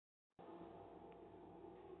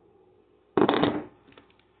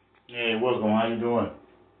Hey, welcome. How you doing?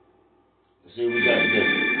 Let's see what we got today.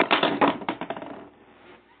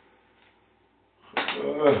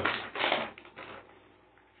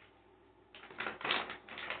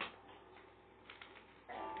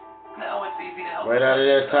 Now it's easy to help. Right out of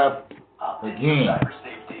that top again.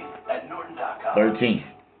 13th. It's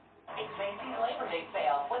Macy's Labor Day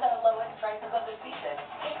sale with our lowest prices of the season.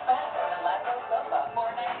 Kick back on a Ladro sofa,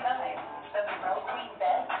 $4.99. 7-row queen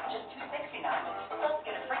bed, just $2.69. Plus,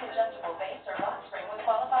 get a free adjustable base or box spring with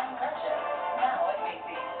qualifying purchase. Now at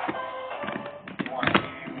Macy's.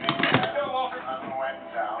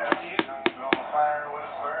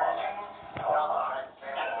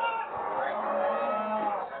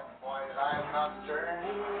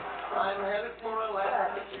 I'm headed for a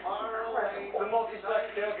land far away. The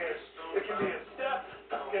multi-flex tailgate. It can be a step.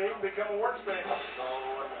 It can even become a workspace.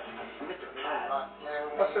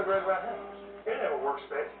 What's so great about him? He didn't have a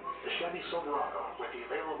workspace. The Chevy Silverado with the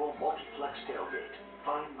available multi-flex tailgate.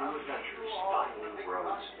 Find new adventures. Find new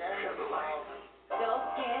roads. Chevrolet. Dull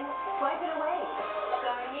skin? Swipe it away.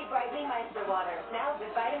 Garnier Brightening Meister Water. Now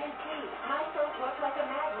with vitamin C. My soap works like a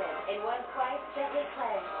magnet. In one swipe, gently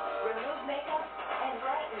cleanse. Remove makeup and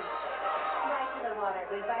brighten. Micellar Water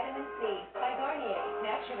with vitamin C. By Garnier.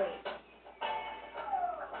 Naturally.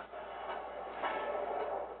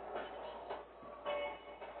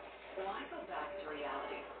 Why go back to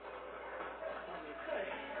reality when you could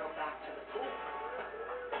go back to the pool?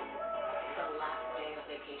 The last day of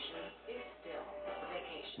vacation is still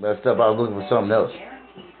vacation. Messed up. I was looking for something else.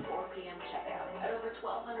 Guaranteed 4 p.m. checkout at over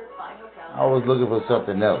 1,200 fine hotels. I was looking for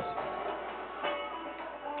something else.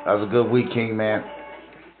 That was a good week, King, man.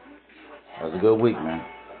 That was a good week, man.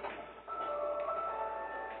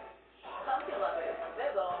 Pumpkin lovers,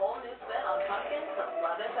 there's a whole new spin on pumpkin from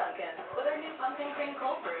Love and Dunkin'. With our new pumpkin cream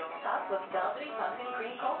cold brew, topped with velvety pumpkin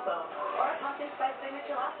cream cold foam, or a pumpkin spice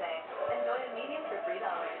signature latte. Enjoy the medium for $3.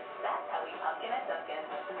 That's how we pumpkin at Dunkin'.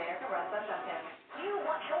 America runs on Dunkin'. You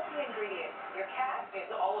want healthy ingredients. Your cat is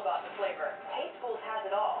all about the flavor. Tastefuls has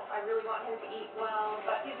it all. I really want him to eat well,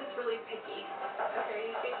 but he's just really picky. Okay,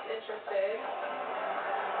 he seems interested.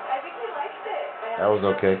 I think he likes it. That was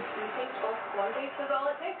okay. Tasteful. One taste is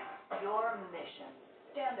all it takes. Your mission.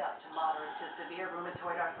 Stand up to moderate to severe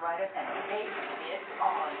rheumatoid arthritis and take it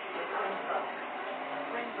on with Rinvoq.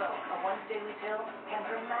 Rinvoq, a once-daily pill, can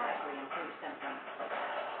dramatically improve symptoms.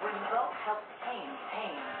 Rinvoq helps tame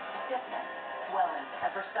pain, stiffness, swelling,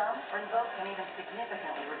 and for some, Rinvoq can even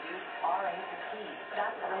significantly reduce RA fatigue.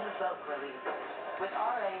 That's Rinvoq relief. With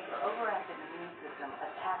RA, your overactive immune system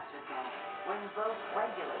attacks your joint. Rinvoq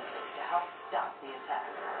regulates it to help stop the attack.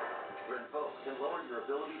 Rinvoq can lower your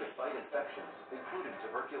ability to fight infections, including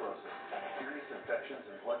tuberculosis. Serious infections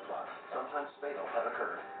and blood clots, sometimes fatal, have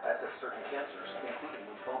occurred, as have certain cancers, including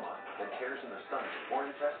lymphoma, and tears in the stomach or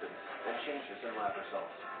intestines, and changes in lab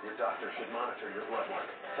results. Your doctor should monitor your blood work.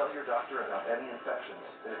 Tell your doctor about any infections,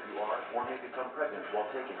 and if you are or may become pregnant while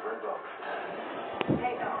taking Rinvoq.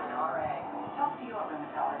 Take on RA. Talk to your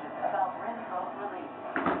rheumatologist about Rinvoq relief.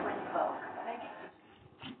 Rinvoq. Make it.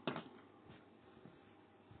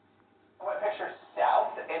 Picture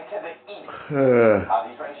south and to the east.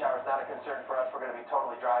 These rain showers not a concern for us. We're going to be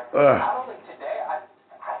totally dry. Not only today, I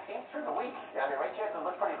think through the week. I mean, rain chances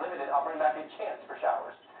look pretty limited. I'll bring back a chance for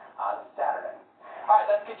showers on Saturday. All right,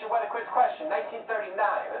 let's get your weather quiz question. 1939,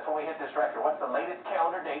 that's when we hit this record. What's the latest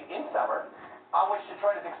calendar date in summer on which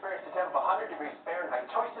Detroit has experienced a temp of 100 degrees Fahrenheit?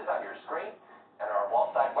 Choices on your screen. And our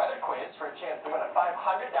wall-side weather quiz for a chance to win a $500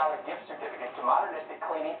 gift certificate to Modernistic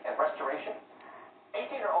Cleaning and Restoration.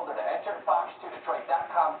 18 or older to enter.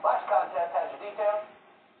 Fox2Detroit.com/contest has your details.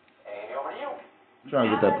 Amy, over to you. Trying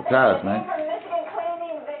to get that Pocahontas, man. For Michigan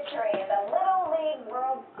claiming victory in the Little League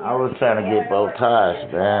World Series. I was trying to get both ties,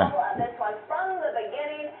 man. This one from the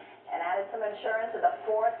beginning and added some insurance to the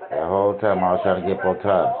fourth. With The whole time I was trying to get both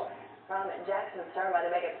ties. From Jackson Serma to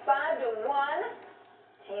make it 5-1.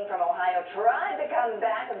 Team from Ohio tried to come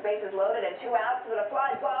back with bases loaded and 2 outs, but a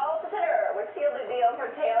fly ball to center would seal the deal for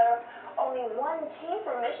Taylor. Only one team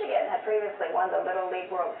from Michigan had previously won the Little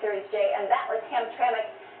League World Series, Jay, and that was Hamtramck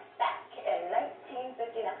back in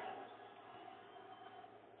 1959.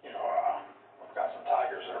 You know, we've got some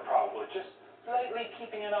Tigers that are probably just slightly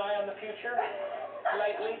keeping an eye on the future.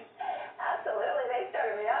 Slightly. Absolutely. They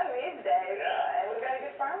started young these days. And we've got a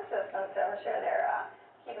good farm system, so we're sure they're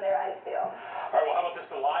keeping their eyes peeled. All right, well, how about this?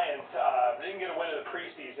 The Lions didn't get a win in the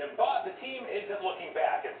preseason, but the team isn't looking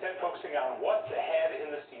back. Instead, focusing on what's ahead in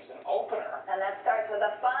the season opener. And that starts with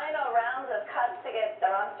the final rounds of cuts to get the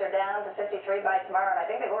roster down to 53 by tomorrow. And I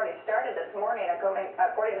think they've already started this morning, according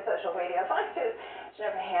to social media. Fox 2's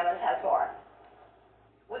Jennifer Hammond has more.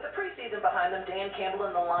 With the preseason reason behind them, Dan Campbell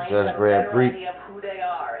and the Lions Just have a grab better Greek. idea of who they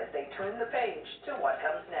are as they turn the page to what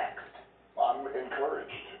comes next. I'm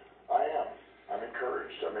encouraged. I am. I'm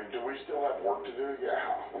encouraged. I mean, do we still have work to do?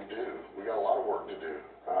 Yeah, we do. We got a lot of work to do.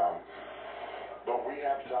 But we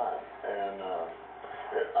have time. And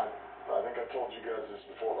I think I told you guys this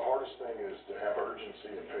before. The hardest thing is to have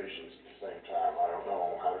urgency and patience at the same time. I don't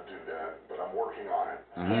know how to do that, but I'm working on it.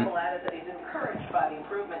 Campbell added that he's encouraged by the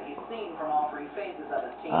improvement he's seen from all three phases of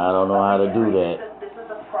his team. I don't know how to do that, This is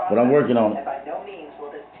a process, but I'm working on it. and by no means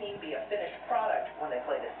will this team be a finished product when they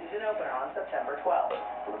play the season opener on September 12th.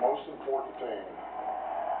 The most important thing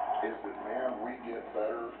is that, man, we get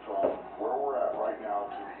better from where we're at right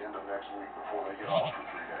now to the end of next week before they get off for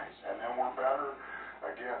 3 days. And then we're better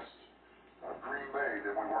against Green Bay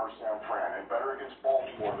than we were San Fran, and better against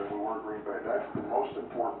Baltimore than we were Green Bay. That's the most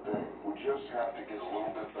important thing. We just have to get a little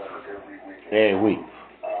bit better every week. Every week.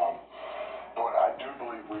 But I do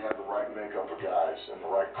believe we have the right makeup of guys and the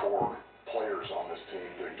right core players on this team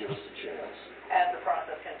to give us a chance. As the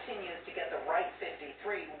process continues to get the right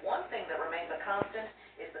 53, one thing that remains a constant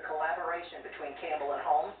is the collaboration between Campbell and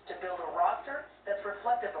Holmes to build a roster that's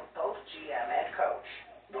reflective of both GM and coach.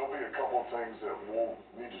 There'll be a couple of things that we'll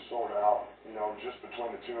need to sort out, just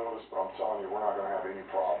between the two of us, but I'm telling you, we're not going to have any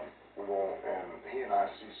problem. We won't, and he and I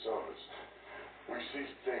we see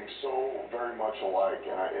things so very much alike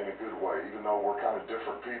in a good way, even though we're kind of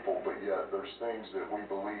different people, but yet there's things that we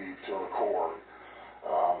believe to the core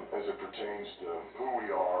as it pertains to who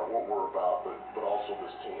we are, what we're about, but also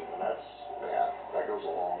this team, and that goes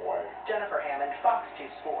a long way. Jennifer Hammond, Fox 2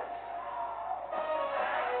 Sports.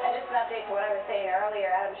 And just an update to what I was saying earlier,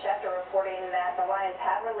 Adam Schefter reporting that the Lions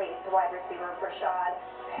have released wide receiver Rashad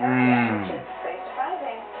Perriman, which is pretty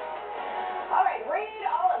surprising. All right, read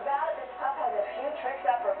all about it. This pup has a few tricks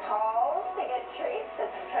up her paws to get treats.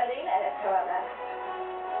 It's trending, and it's coming up next.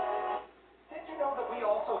 Did you know that we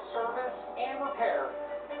also service and repair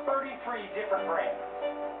 33 different brands?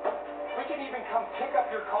 We can even come pick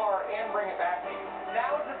up your car and bring it back to you.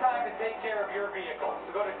 Now is the time to take care of your vehicle.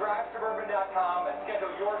 So go to drivesuburban.com and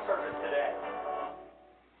schedule your service today.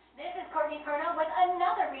 This is Courtney Perno with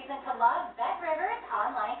another reason to love Bet Rivers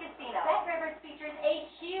Online Casino. Bet Rivers features a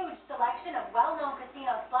huge selection of well-known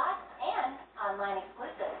casino slots and online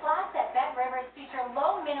exclusives. Slots at Bet Rivers feature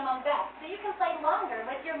low minimum bets, so you can play longer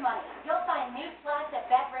with your money. You'll find new slots at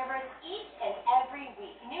Bet Rivers each and every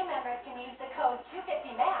week. New members can use the code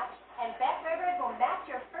 250MATCH, and Bet Rivers will match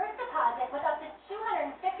your first deposit with up to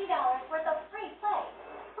 $250 worth of free play.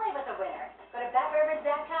 Play with the winner. Go to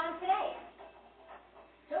BetRivers.com today.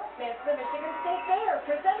 Don't miss the Michigan State Fair,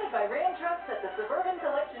 presented by Ram Trucks at the Suburban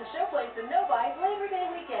Collection Showplace in Novi Labor Day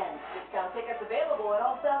weekend. Discount tickets available at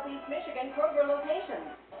all Southeast Michigan Kroger locations.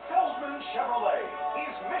 Feldman Chevrolet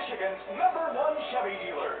is Michigan's #1 Chevy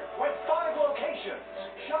dealer with 5 locations.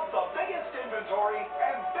 Shop the biggest inventory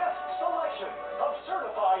and best selection of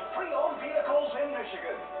certified pre-owned vehicles in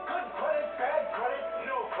Michigan. Good credit, bad credit,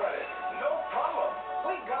 no credit. No problem.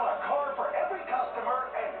 We've got a car for every customer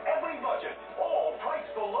and every budget. All priced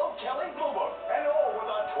below Kelley Blue Book. And all with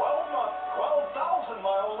a 12-month,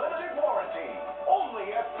 12,000-mile limited warranty.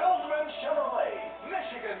 Only at Feldman Chevrolet,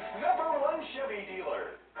 Michigan's #1 Chevy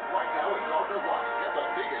dealer. Right now at Gardner White, get the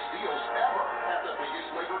biggest deals ever at the biggest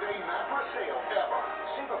Labor Day mattress sale ever.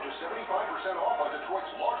 Save up to 75% off on Detroit's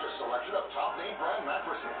largest selection of top name brand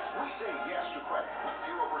mattresses. We say yes to credit with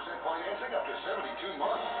 0% financing up to 72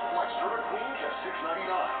 months. Like Serta Queen, just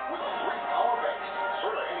 $699 with 3 power banks.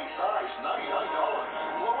 Serta any size,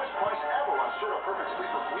 $99. Lowest price ever on Serta Perfect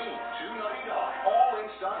Sleeper Queen, $299. All in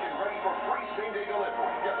stock and ready for free same-day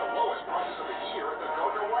delivery. Get the lowest prices of the year at the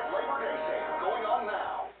Gardner White Labor Day sale going on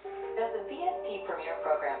now. As a VSP Premier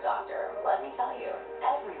Program doctor, let me tell you,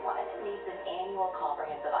 everyone needs an annual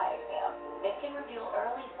comprehensive eye exam. It can reveal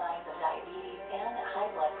early signs of diabetes and high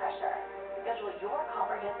blood pressure. Schedule your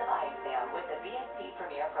comprehensive eye exam with the VSP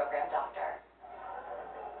Premier Program doctor.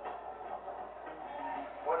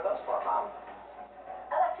 What are those for, Mom?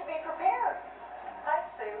 I like to be prepared. Hi,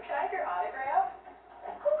 Sue. Can I have your autograph?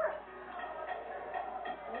 Of course.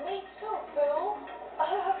 Me too, Sue.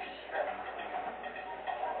 Oh, sure.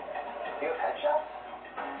 Do you have headshots?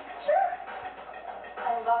 Sure.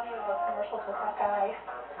 I love you in those commercials with that guy.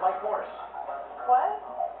 Mike Morse. What?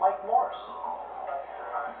 Mike Morse.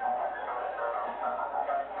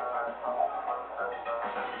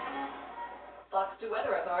 Fox 2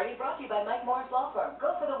 Weather Authority brought to you by Mike Moore's Law Firm.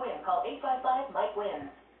 Go for the win. Call 855-MIKE-WINS.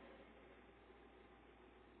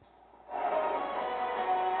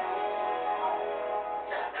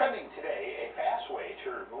 Trending today, a fast way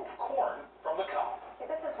to remove corn from the cob.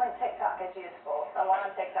 This is when TikTok is useful. Someone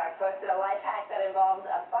on TikTok posted a life hack that involves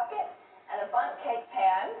a bucket a bundt cake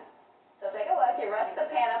pan. So take a look. You rest the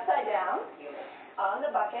pan upside down on the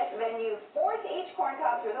bucket. Then you force each corn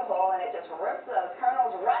cob through the hole, and it just rips those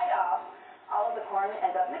kernels right off. All of the corn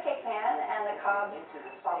ends up in the cake pan, and the cob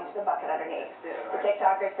falls into the bucket underneath. The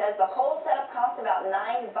TikToker says the whole setup costs about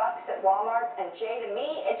 $9 at Walmart, and Jay, to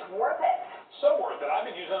me, it's worth it. So worth it. I've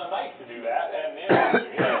been using a knife to do that, and you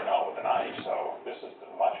never know with a knife, so this is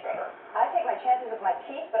much better. I take my chances with my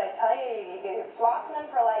teeth, but I tell you, you're flossing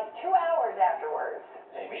them for like 2 hours afterwards.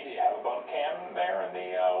 Amy, do you have a bump cam there in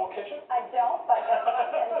the little kitchen? I don't, but guess what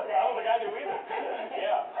I'm getting today? I don't think I do either.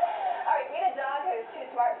 Yeah. All right, meet a dog who's too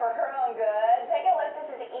smart for her own good. Take a look.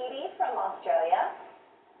 This is Edie from Australia.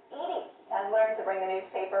 Edie has learned to bring the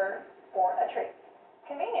newspaper for a treat.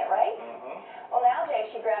 Convenient, right? Mm-hmm. Well, now,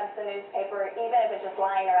 Jay, she grabs the newspaper, even if it's just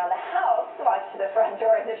lying around the house, walks to the front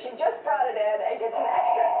door as if she just brought it in and gets an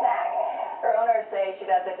extra snack. Her owners say she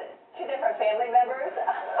does it to 2 different family members,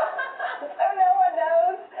 so no one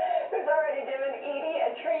knows who's already given Edie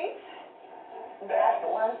a treat. That's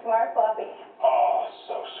one smart puppy. Oh,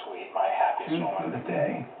 so sweet. My happiest moment of the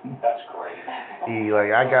day. That's great. He like,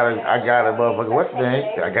 I got a motherfucker, what's the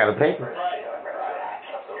name? I got a paper. Right.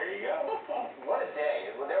 Here you go. What a day.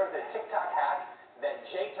 Well, there was a TikTok hack that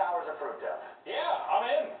Jay Towers approved of. Yeah, I'm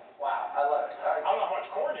in. Wow, I love it. I don't know how much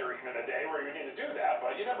corn you're eating in a day where you need to do that,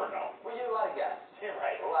 but you never know. We did a lot of guests. You're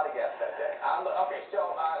right. A lot of guests that day. Okay,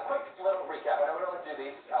 so quick little recap. I know we don't like to do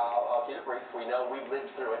these. I'll keep it brief. We know we've lived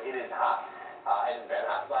through it. It is hot. It has been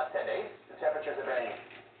hot the last 10 days. The temperatures have been,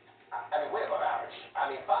 way above average.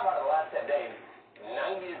 5 out of the last 10 days,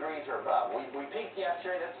 90 degrees or above. We peaked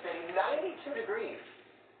yesterday. That's fitting. 92 degrees.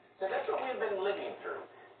 So that's what we've been living through.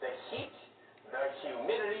 The heat, the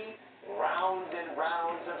humidity, rounds and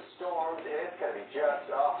rounds of storms. It's going to be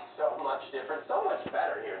just, so much different. So much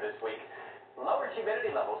better here this week. Lower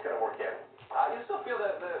humidity level is going to work in. You still feel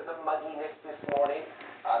the mugginess this morning.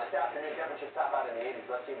 This afternoon, temperatures top out in the 80s,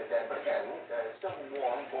 less humid then. But again, still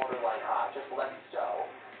warm, borderline hot, just less so.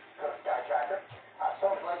 Go to Sky Tracker.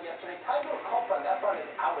 Storms late yesterday. Typhoon Copa, that front is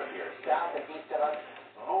out of here. South and east of us,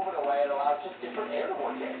 moving away. It allows just different air to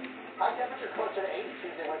work in. High temperature closer to 80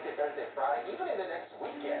 Tuesday, Wednesday, Thursday, Friday, even into next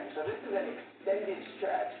weekend. So this is an extended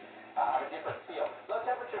stretch of a different feel. Low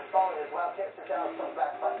temperatures falling as well. Cancer Towers comes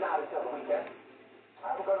back, but not until the weekend. All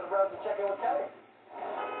right, we'll go to the roads and check in with Kelly.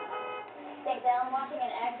 Thanks, Alan. Watching an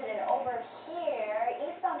accident over here,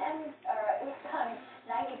 eastbound 94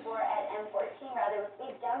 at M14, rather, with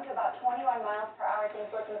speeds down to about 21 miles per hour. Things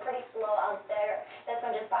looking pretty slow out there. This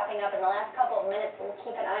one just popping up in the last couple of minutes. We'll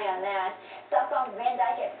keep an eye on that. Southbound Van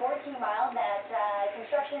Dyke at 14 miles. That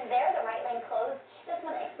construction there, the right lane closed. This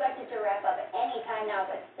one expected to wrap up any time now,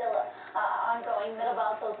 but still ongoing. Middle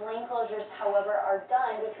belt, those lane closures, however, are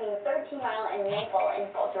done between 13 Mile and Maple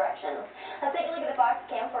in both directions. Let's take a look at the Fox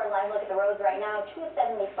Cam for a live look at the roads right now.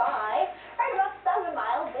 275, right about 7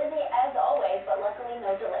 miles. Busy as always, but luckily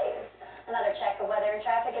no delays. Another check of weather and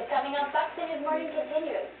traffic is coming up. Fox News Morning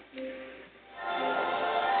continues.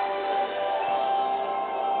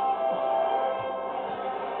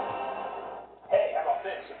 Hey, how about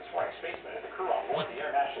this? In this morning's Space Minute, the crew on board the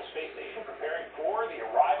International Space Station preparing for the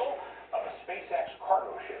arrival of a SpaceX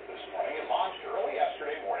cargo ship this morning. It launched early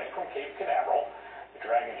yesterday morning from Cape Canaveral. The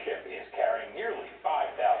Dragon ship is carrying nearly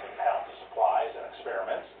 5,000 pounds of supplies and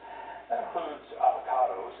experiments. That includes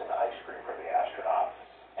avocados and ice cream for the astronauts,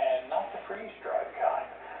 and not the freeze-dried kind.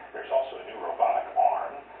 There's also a new robotic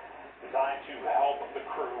arm designed to help the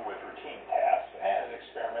crew with routine tasks, and an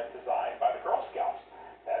experiment designed by the Girl Scouts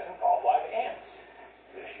that involved live ants.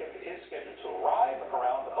 The ship is scheduled to arrive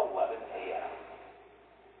around 11 a.m.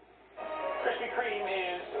 Krispy Kreme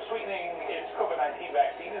is sweetening its COVID-19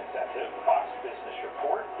 vaccine incentive. Fox Business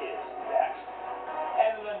Report is next.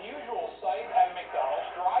 And an unusual sight at a McDonald's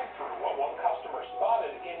drive-thru. What one customer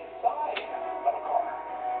spotted inside of a car.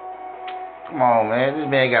 Come on, man. This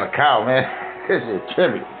man got a cow, man. This is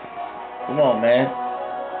trippy. Come on, man.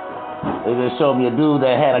 They just showed me a dude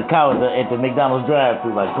that had a cow at the McDonald's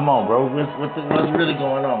drive-thru. Like, come on, bro. What's really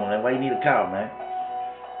going on, man? Why you need a cow, man?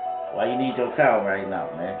 Why you need your cow right now,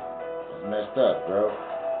 man? It's messed up, bro.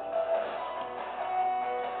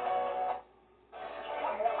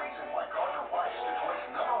 One more reason why Gardner Weiss, Detroit's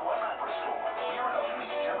 #1 mattress store. We're an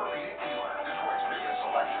elite Tempur-Pedic dealer. Detroit's biggest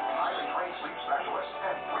selection, highly trained sleep specialists,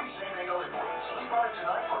 and free same-day delivery. Sleep on it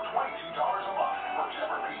tonight for $22 a month. For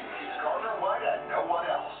Tempur-Pedic, it's Gardner White and no one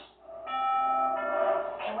else.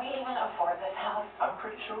 Can we even afford this house? I'm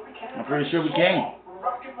pretty sure we can. I'm pretty sure we can.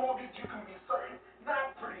 Rocket Mortgage, you can be certain.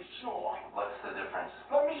 Not pretty sure. What's the difference?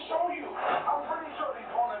 Let me show you. I'm pretty sure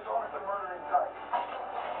these hornets aren't the murdering type.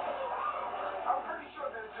 I'm pretty sure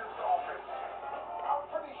they're just office. I'm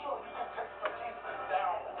pretty sure you can take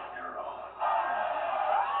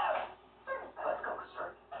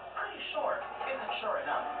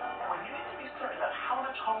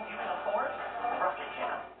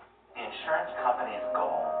insurance company's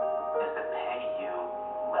goal is to pay you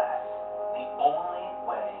less. The only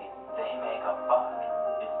way they make a buck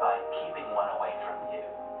is by keeping one away from you.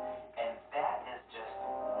 And that is just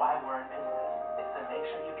why we're in business. It's to make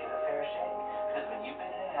sure you get a fair shake. Because when you've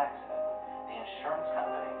been in an accident, the insurance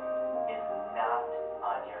company is not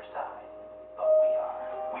on your side. But we are.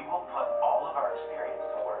 We will put all of our experience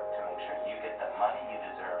to work to make sure you get the money you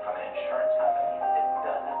deserve from an insurance company that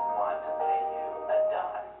doesn't want to pay you a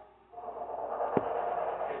dime.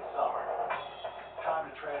 It's summer. Time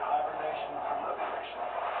to trade hibernation for liberation.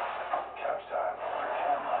 Couch time for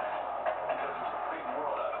can life. Because there's a big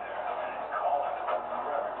world out there, and it's calling. For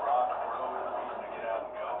every rock, road, and reason to get out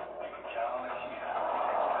and go, you can count on a Kia.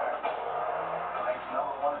 Expect. Ranked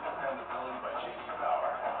 #1 in dependability by J.D. Power,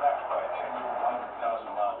 and backed by a 10-year,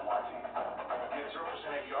 100,000-mile warranty. Get 0%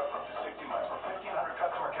 APR for up to 60 months or $1,500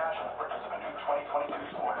 customer cash on the purchase of a new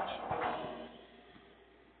 2022 Sportage.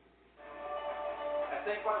 At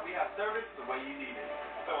Safelite, we have service the way you need it.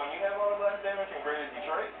 So when you have auto glass damage in Greater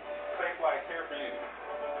Detroit, Safelite's here for you.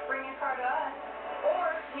 Bring your car to us,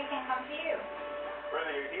 or we can come to you.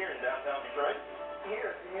 Whether you're here in downtown Detroit,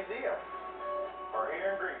 Here at the museum. or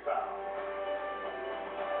here in Greektown.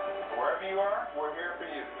 Wherever you are, we're here for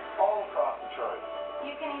you. All across Detroit.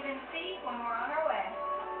 You can even see when we're on our way.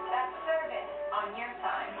 That's service on your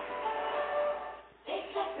time.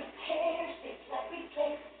 Safelite Repair, Safelite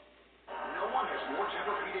Replace. No one has more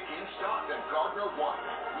Tempur-Pedic in stock than Gardner White.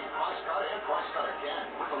 We price cut and price cut again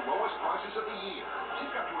with the lowest prices of the year.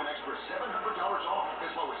 Take up to an extra $700 off,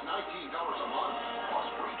 as low as $19 a month, plus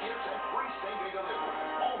free gifts and free same-day delivery.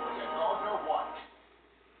 Only at Gardner White.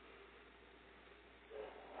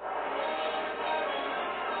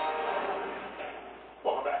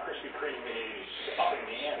 Welcome back. Krispy Kreme is upping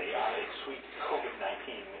the ante on its sweet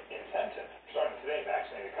COVID-19 incentive. Starting today,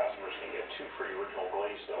 vaccinated customers can get 2 free original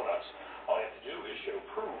glazed donuts. All you have to do is show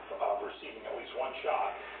proof of receiving at least 1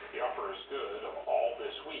 shot. The offer is good all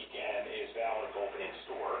this week and is valid both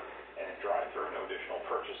in-store and in drive-thru. No additional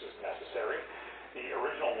purchases necessary. The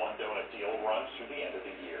original 1 donut deal runs through the end of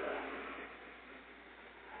the year.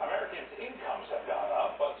 Americans' incomes have gone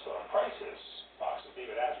up, but so have prices. Fox's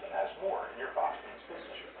David Asman has more in your Fox News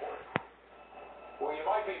Business Report. Well, you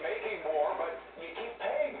might be making more, but you keep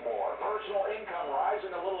paying more. Personal income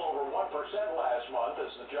rising a little over 1% last month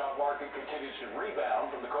as the job market continues to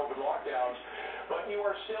rebound from the COVID lockdowns. But you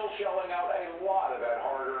are still shelling out a lot of that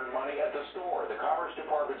hard-earned money at the store. The Commerce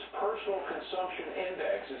Department's Personal Consumption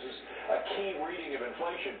Index, this is a key reading of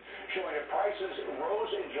inflation, showing that prices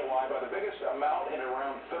rose in July by the biggest amount in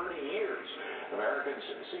around 30 years. Americans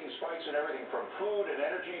seeing spikes in everything from food and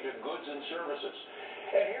energy to goods and services.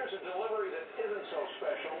 And here's a delivery that isn't so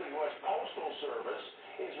special. The U.S. Postal Service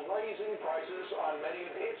is raising prices on many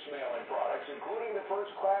of its mailing products, including the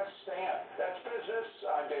first-class stamp. That's business.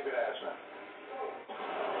 I'm David Asman.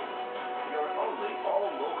 Your only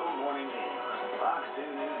all-local morning news. Fox 2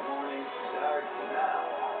 News Morning starts now.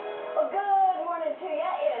 Well, good morning to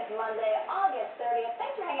you. It is Monday, August 30th.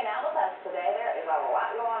 Thanks for hanging out with us today. There is a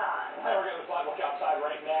lot going on. And we're getting this live look outside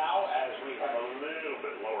right now as we have a little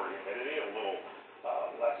bit lower humidity, a little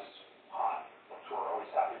less hot, which we're always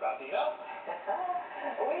happy about, Dina.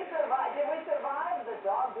 We survived. Did we survive the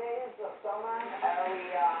dog days of summer?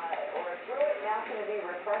 We're through it. Now it's going to be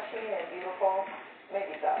refreshing and beautiful.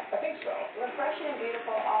 Maybe so. I think so. Refreshing and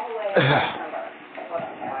beautiful all the way in September. That's what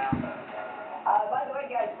I'm saying. By the way,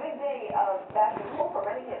 guys, big day of back to school for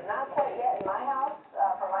many kids. Not quite yet in my house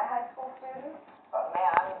for my high school students, but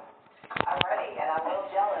man, I'm ready, and I'm a little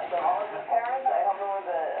jealous of all of you parents. I hope it was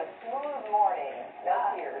a smooth morning. No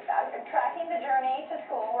tears. Tracking the journey to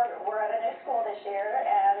school. We're at a new school this year,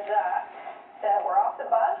 and we're off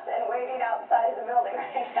the bus and waiting outside of the building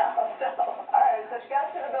right now. So, all right, so she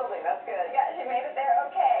got to the building. That's good. Yeah, she made it there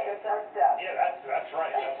okay. Good first step. Yeah, that's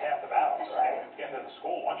right. That's half the battle. So right. Getting to the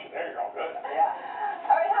school, once you're there, you're all good.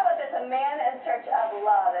 Yeah. All right, how about this? A man in search of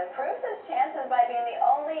love improves his chances by being the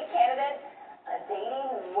only candidate on a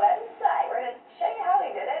dating website. We're going to show you how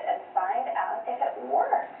he did it and find out if it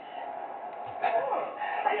works.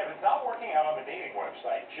 Yeah, if it's not working out on the dating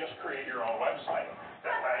website, just create your own website.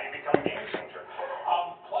 That's how you become a game changer.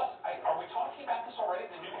 Plus, are we talking about this already?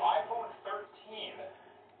 The new iPhone 13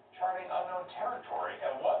 charting unknown territory,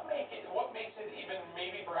 and what makes it even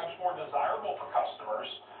maybe perhaps more desirable for customers,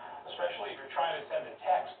 especially if you're trying to send a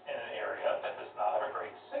text in an area that does not have a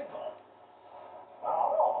great signal.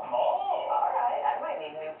 Oh. All right. I might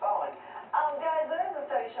need a new phone. Guys, there's a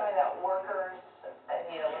study showing that workers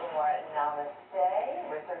need a little more namaste.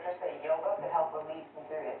 Researchers say yoga could help relieve some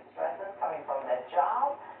serious stresses coming from the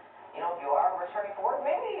job. You know, if you are returning to work,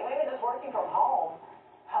 maybe even just working from home,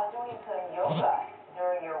 how doing some yoga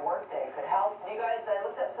during your workday could help. You guys, I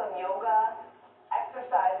looked up some yoga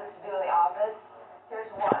exercises to do in the office. Here's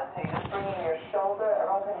one. So you're just bringing your shoulder,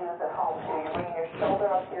 everyone can do this at home too. You're bringing your shoulder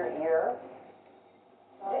up to your ear.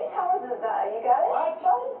 Jay Thomas is that. You got it? What?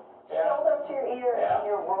 Bud? Yeah. Shoulder up to your ear, and then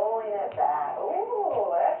you're rolling it back.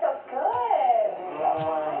 Ooh, that feels good. That's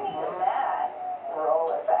what I needed that.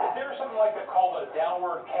 Roll it back. Is there something like that called a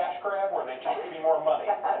downward cash grab where they just give you more money?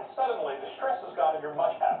 And suddenly the stress is gone and you're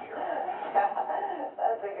much happier.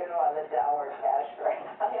 That's a good one, the downward cash grab.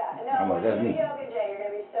 Yeah, no, when you do yoga, Jay, you're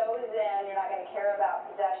going to be so zen, you're not going to care about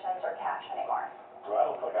possessions or cash anymore. Do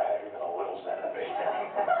I look like I have even a little zen in me?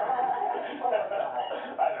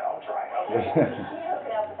 I know, I'm trying. You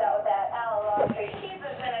can help us out with that. Alan Longstreet, he's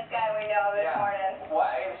the zenest guy we know this morning. Well,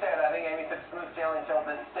 Amy said, I think Amy said smooth sailing until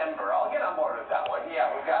December. I'll get on board with that one.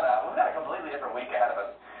 Yeah, we've got a completely different week ahead of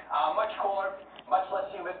us. Much cooler, much less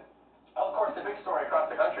humid. Oh, of course, the big story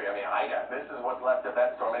across the country. I mean, Ida, this is what's left of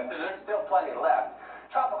that storm, and there's still plenty left.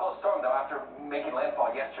 Tropical storm, though, after making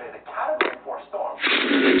landfall yesterday, the Category 4 storm.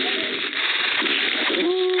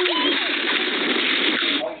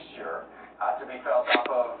 Moisture to be felt off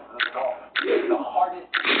of the Gulf. The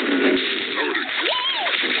hardest.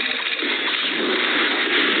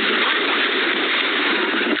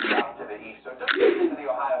 Down to the east, so just into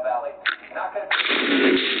the Ohio Valley. Not going to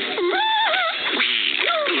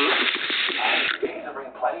bring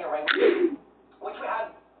plenty of rain, which we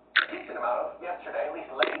had a decent amount of yesterday, at least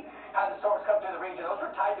late. Had the storms come through the region. Those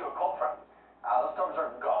were tied to a cold front. Those storms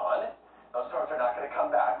are gone. Those storms are not going to come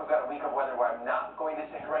back. We've got a week of weather where I'm not going to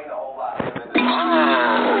see rain a whole lot.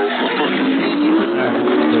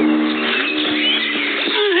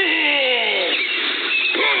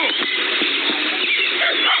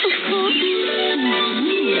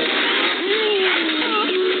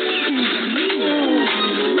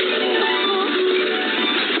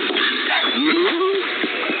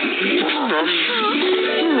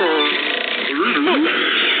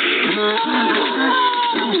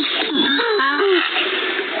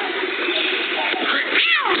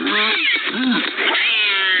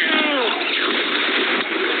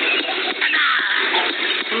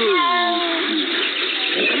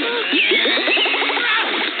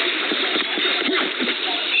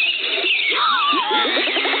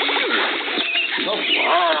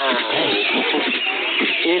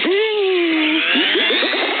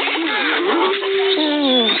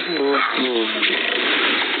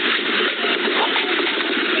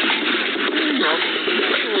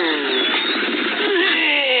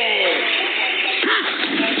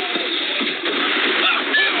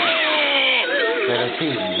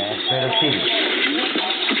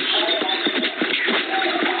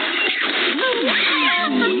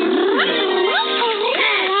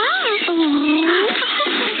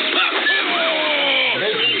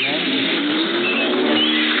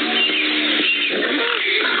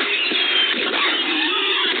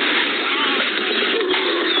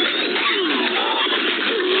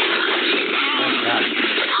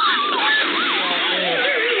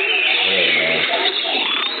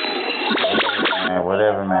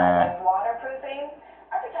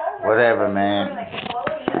 Whatever, man.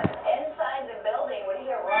 Inside the building when he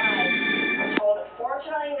arrived, we're told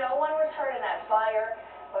fortunately no one was hurt in that fire,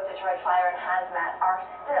 but Detroit Fire and Hazmat are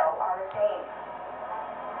still on the scene.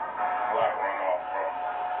 Black runoff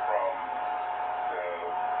from the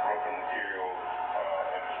broken materials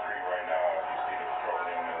industry right now. You see the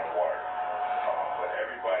petroleum in the water. But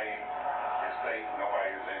everybody is safe.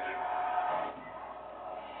 Nobody is injured.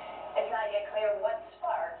 It's not yet clear what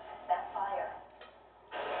sparked that fire.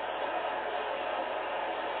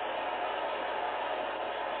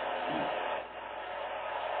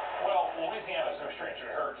 Well, Louisiana is no stranger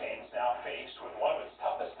to hurricanes, now faced with one of its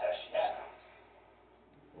toughest tests yet.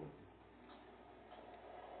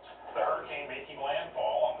 The hurricane making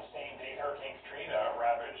landfall on the same date Hurricane Katrina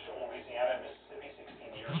ravaged Louisiana and Mississippi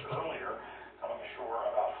 16 years earlier, coming ashore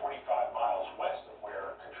about 45 miles west of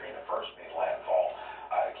where Katrina first made landfall.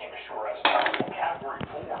 It came ashore as a powerful Category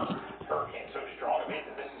 4 hurricane, so strong it made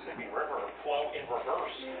the Mississippi River flow in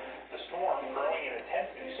reverse. The storm growing in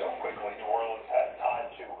intensity so quickly, New Orleans had time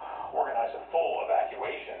to organize a full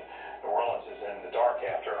evacuation. New Orleans is in the dark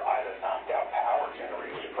after Ida knocked out power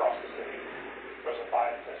generators across the city. President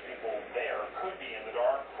Biden says people there could be in the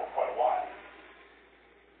dark for quite a while.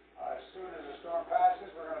 As soon as the storm passes,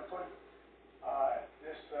 we're going to put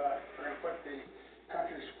the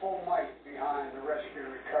country's full might behind the rescue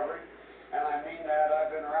and recovery. And I mean that.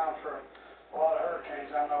 I've been around for a lot of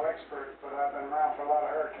hurricanes. I'm no expert, but I've been around for a lot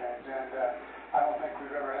of hurricanes, and I don't think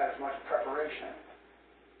we've ever had as much preparation.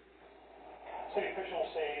 City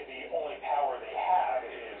officials say the only power they have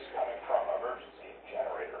is coming from a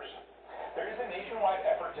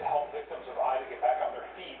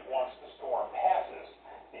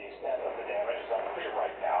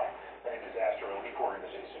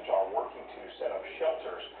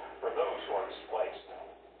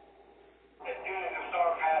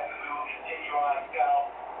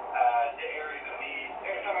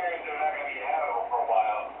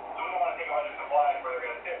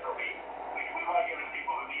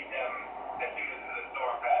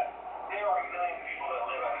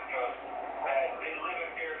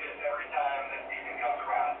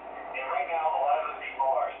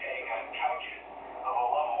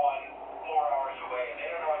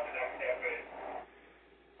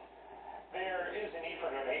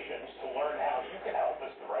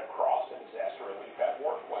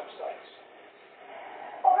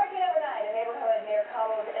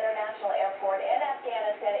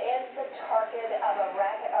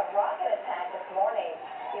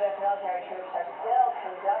military troops are still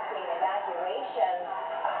conducting evacuations.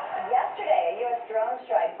 Yesterday, a U.S. drone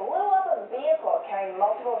strike blew up a vehicle carrying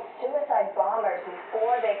multiple suicide bombers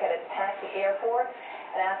before they could attack the airport.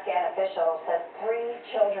 An Afghan official says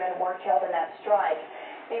 3 children were killed in that strike.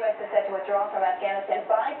 The U.S. is set to withdraw from Afghanistan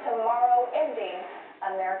by tomorrow, ending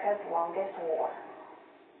America's longest war.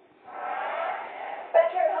 Back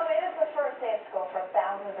here at home, it is the first day of school for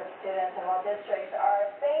thousands of students, and while districts are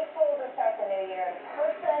faithful to start the new year in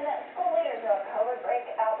person, school leaders know a COVID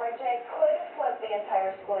outbreak, Jay, could flip the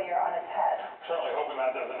entire school year on its head. Certainly hoping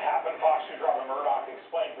that doesn't happen. Fox News' Robin Murdoch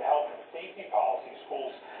explains the health and safety policy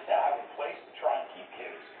schools now have in place to try and keep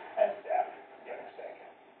kids and staff from getting sick.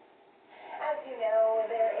 As you know,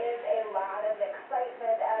 there is a lot of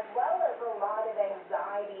excitement as well as a lot of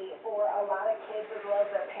anxiety for a lot of kids as well as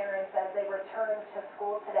their parents as they return to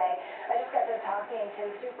school today. I just got done talking to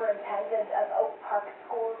the superintendent of Oak Park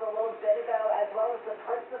Schools a little bit ago, as well as the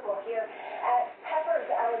principal here at Peppers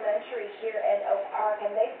Elementary here in Oak Park,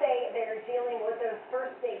 and they say they're dealing with those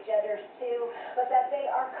first-day jitters too, but that they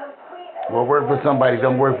are completely... What works for somebody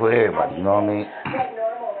don't work for everybody, you know what I mean?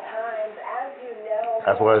 Normal times, as you know...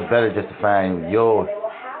 That's why it's better just to find your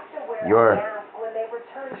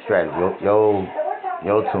strategy,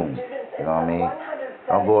 your tune. You know what I mean?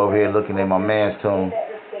 Don't go over here looking at my man's tune,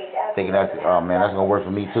 thinking that's, oh man, that's gonna work for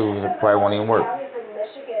me too. It probably won't even work. Counties in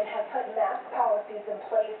Michigan have put mask policies in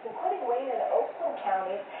place, including Wayne and Oakland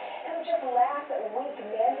counties, who just last week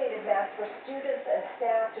mandated masks for students and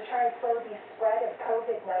staff to try and slow the spread of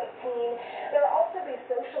COVID-19. There will also be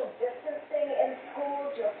social distancing in schools.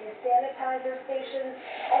 You'll see sanitizer stations,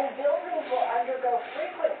 and buildings will undergo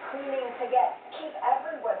frequent cleaning to keep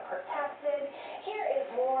everyone protected. Here is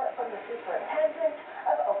more from the superintendent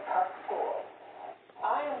of Oak Park Schools.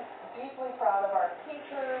 I am deeply proud of our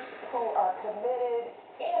teachers who are committed,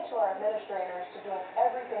 and to our administrators to doing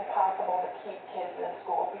everything possible to keep kids in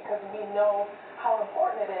school, because we know how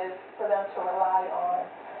important it is for them to rely on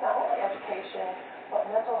not only education, but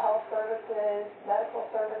mental health services, medical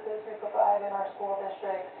services we provide in our school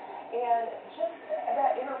district, and just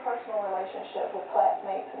that interpersonal relationship with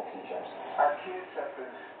classmates and teachers. Our kids have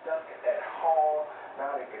been stuck at home.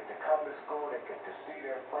 Now they get to come to school, they get to see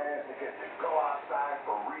their friends, they get to go outside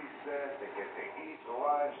for recess, they get to eat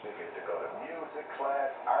lunch, they get to go to music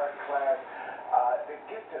class, art class. They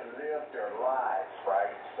get to live their lives,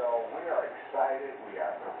 right? So we are excited, we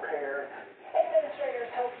are prepared.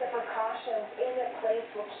 Administrators hope the precautions in place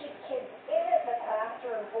will keep kids in the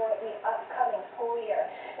classroom for the upcoming school year.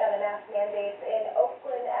 Now, the mask mandates in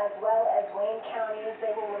Oakland as well as Wayne counties,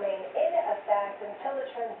 they will remain in effect until the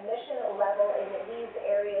transmission level in these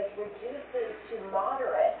areas reduces to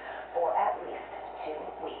moderate for at least 2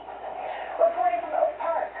 weeks. Reporting from Oak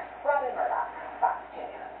Park, Robin Murdoch, Fox 2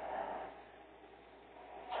 News.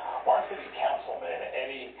 Warren City Councilman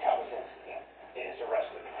Eddie Kabazinski is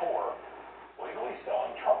arrested for legally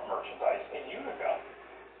selling Trump merchandise in Utica.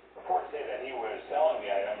 Reports say that he was selling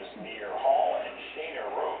the items near Hall and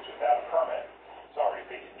Shaner Roads without a permit. He's already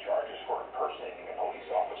facing charges for impersonating a police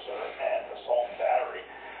officer and assault and battery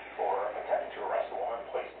for attempting to arrest a woman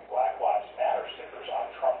placing Black Lives Matter stickers on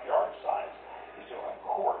Trump yard signs. He's due in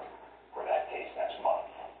court for that case next month.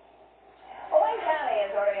 Well, Wayne County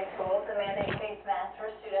is ordering schools to mandate face masks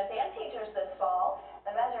for students and teachers this fall.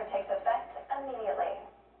 The measure takes effect immediately.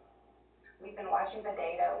 We've been watching the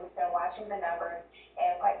data, we've been watching the numbers,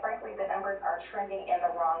 and quite frankly, the numbers are trending in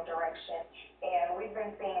the wrong direction. And we've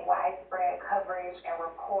been seeing widespread coverage and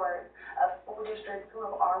reports of school districts who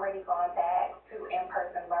have already gone back to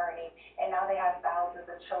in-person learning, and now they have thousands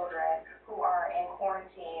of children who are in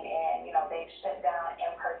quarantine and, they've shut down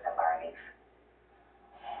in-person learning.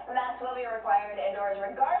 Masks will be required indoors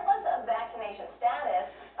regardless of vaccination status.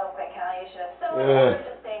 Oakland County issued a similar order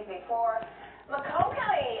just days before. Macomb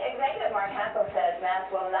County Executive Mark Hassel says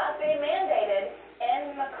masks will not be mandated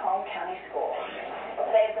in Macomb County schools. Well,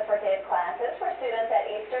 today is the first day of classes for students at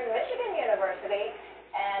Eastern Michigan University,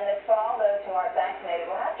 and this fall, those who aren't vaccinated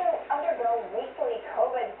will have to undergo weekly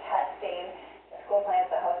COVID testing. The school plans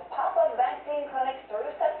to host pop-up vaccine clinics through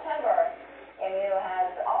September. MU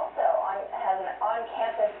has an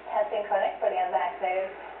on-campus testing clinic for the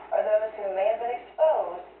unvaccinated or those who may have been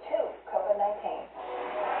exposed to COVID-19.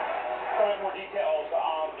 Coming up, more details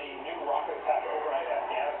on the new rocket attack overnight in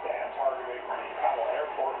Afghanistan targeting the Kabul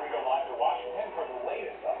airport. We go live to Washington for the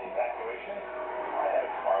latest on the evacuation ahead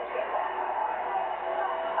of tomorrow's deadline.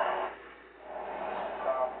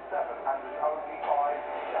 700 OD5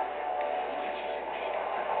 jacket.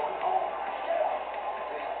 Get up!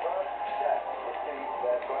 The first step to receive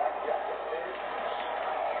their black jacket is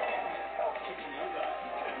CBS Health keeping you live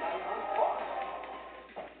at 91 Fox.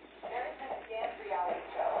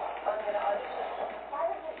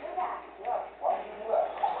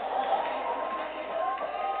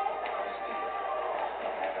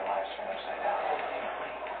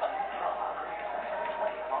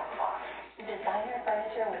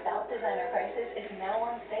 designer prices is now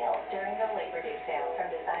on sale during the Labor Day sale from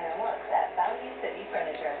designer looks at Value City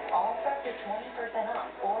Furniture. All for up to 20% off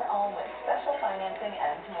or all with special financing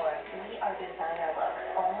and more. We are designer looks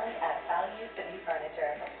only at Value City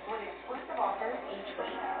Furniture with exclusive offers each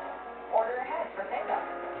week. Order ahead for pickup,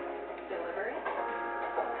 delivery,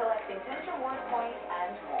 collecting Tim's Rewards points,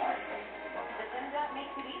 and more. The Tim's app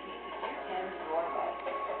makes it easy to do Tim's your way.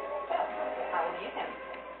 So, how will you Tim's?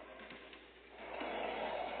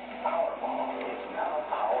 Powerball is now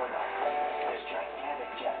powered up. This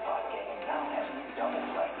gigantic jackpot game now has a new double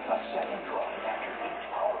play, a second drawing after each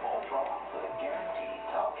Powerball draw with a guaranteed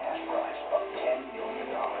top cash prize of $10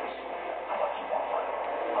 million. How much more?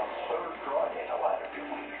 A third draw day to light up your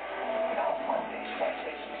week. Now Mondays,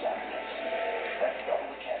 Wednesdays, and Saturdays. That's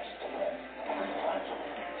double the chances to win 3 times a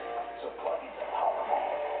week. So plug into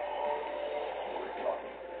Powerball. We're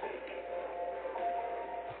talking big.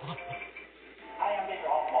 Hi, I'm David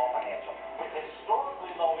Hall from All Financial. With historically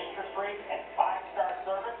low interest rates and 5-star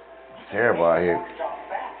service, Terrible out here.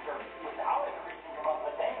 faster without increasing your monthly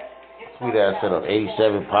payment. Sweet ass set up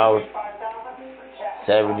 87 power,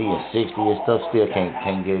 70 and 60 and stuff. Still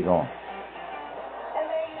can't get it going. And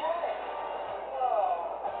there you have it.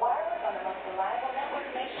 Whoa. Wireless on the most reliable network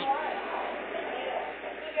nationwide.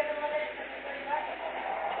 You get unlimited for just $30.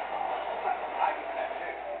 I get that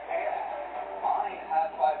too. Yeah. Mine has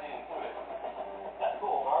 5G included. That's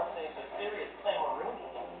cool, but ours saves a serious playing room.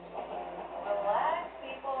 Relax,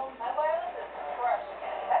 people. My wireless is crushing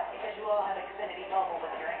it. That's because you all have Xfinity Mobile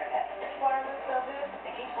with your internet. This wireless so good,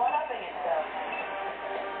 it keeps one-upping itself.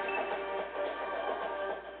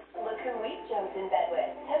 Look who we chose in bed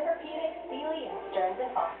with. Tempur-Pedic, Sealy, and Stearns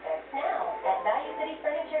 & Foster. Now, at Value City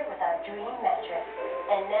Furniture with our Dream Mattress.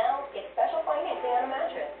 And now, get special financing on a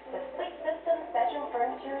mattress with sleep systems, bedroom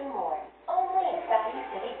furniture, and more. Only at Value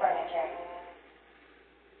City Furniture.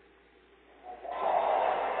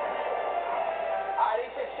 Alright,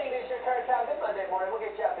 8:15 is your current time. Good Monday morning. We'll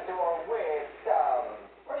get you out the door with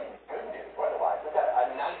pretty good news weather-wise. We've got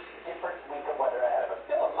a nice, different week of weather ahead of us.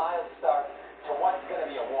 Still a mild start to what's going to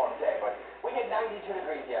be a warm day, but we hit 92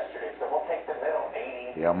 degrees yesterday, so we'll take the middle,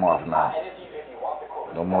 80. Yeah, I'm off now. And if you want the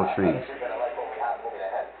coolest, No more trees. you're going to like what we have moving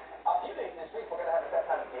ahead. A few days this week, we're going to have a tough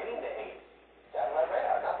time getting to 80. Satellite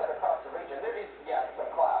radar, nothing across the region. There is, some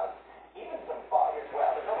clouds, even some fog as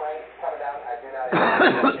well. There's no rain coming down. I do not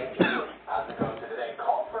anticipate changing as we go through the day.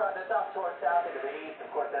 Cold front that's off to our south into the east.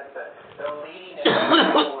 Of course, that's the leading edge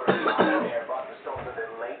there. Brought the storms a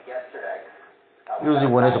bit late yesterday. Usually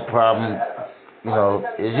when it's a problem,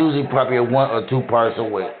 it's usually probably a 1 or 2 parts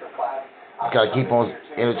away. You gotta keep on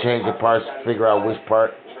interchanging parts, figure out which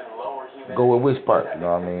part, go with which part, you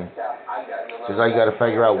know what I mean? Just like you gotta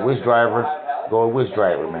figure out which driver, go with which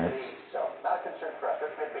driver, man. So, not a concern for us.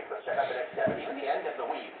 That's midweek. Let's check out the next 7. Even the end of the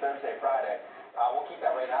week, Thursday, Friday, we'll keep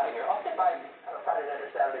that rain out of here. I'll say by Friday night or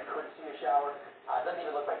Saturday, could see a shower. Doesn't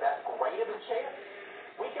even look like that's great of a chance.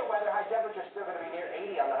 Weekend weather, high temperatures still going to be near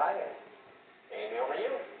 80 on the high end. Amy, over to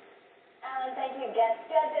you. Alan, thank you. Guest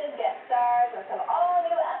judges, guest stars, and some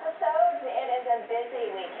all-new episodes. It is a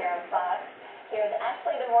busy week here on Fox. Here's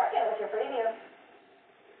Ashley DeMorgan with your preview.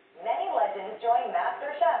 Many legends join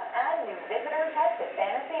Master Chef, and new visitors head to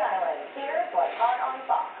Fantasy Island. Here's what's hot on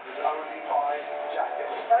Fox. There's only 5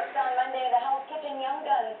 jackets. First on Monday, the Hell's Kitchen Young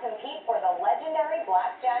Guns compete for the legendary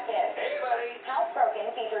Black Jacket. Hey, buddy.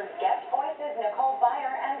 Housebroken features guest voices Nicole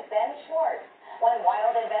Byer and Ben Schwartz. When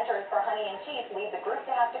wild adventures for Honey and Chief lead the group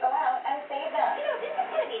to have to go out and save them. This is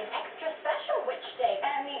going to be an extra special Witch Day.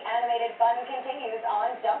 And the animated fun continues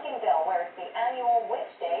on Duncanville, where it's the annual Witch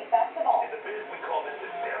Day Festival. In the biz, we call this a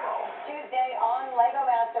demo. Tuesday on Lego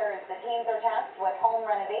Masters, the teams are tasked with home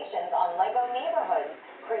renovations on Lego neighborhoods,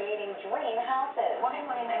 creating dream houses. Why am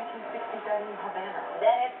I in 1967 Havana?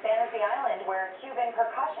 Then it's Fantasy Island, where Cuban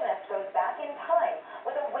percussionist goes back in time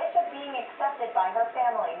with a wish of being accepted by her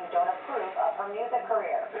family who don't approve of her music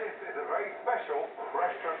career. This is a very special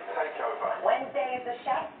restaurant takeover. Then is the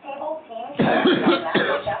Chef's Table Team Show on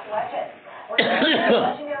Master Chef Legends, with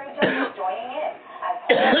legendary judges joining in as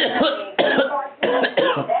then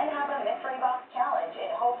have a mystery box challenge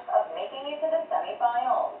in hopes of making it to the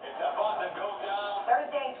semifinals. It's about to go down.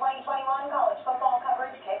 Thursday, 2021 college football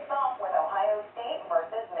coverage kicks off with Ohio State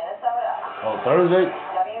versus Minnesota. Oh, Thursday?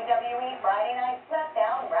 WWE Friday Night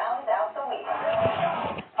SmackDown rounds out the week.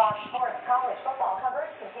 Fox Sports college football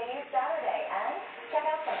coverage continues Saturday, and check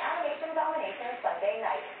out some animation domination Sunday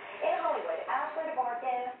night. In Hollywood, Ashley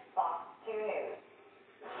DeMorgan, Fox 2 News.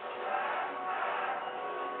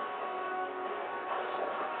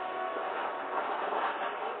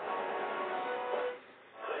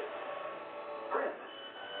 Print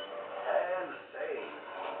and save.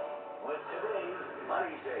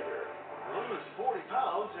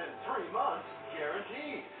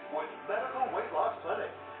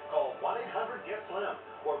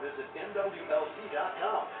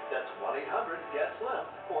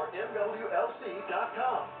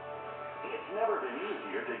 PopsC.com. It's never been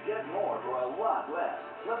easier to get more for a lot less.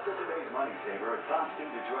 Look for today's money saver at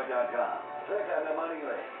PopsDoDetroit.com. Click on the money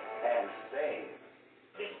link and save.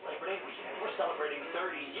 This Labor Day weekend, we're celebrating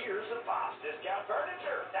 30 years of Bob's Discount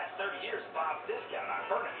Furniture. That's 30 years of Bob's Discount on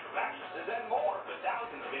furniture, mattresses, and more, with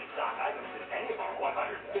thousands of in-stock items in any of our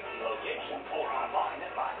 150 locations or online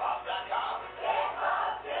at buybobs.com. Get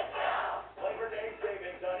Bob's discount. Labor Day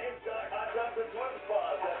savings on in-stock hot tubs and swim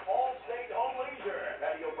spas at Allstate Home Leisure.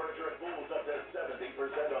 Patio furniture and pools up to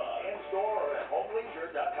 70% off. In-store or at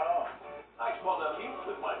homeleisure.com. Hi, Small W,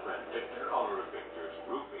 with my friend Victor, owner of Victor's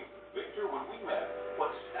Roofing. Victor, when we met,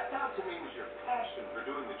 what stuck out to me was your passion for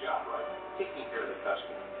doing the job right, taking care of the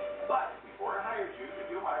customer. But before I hired you to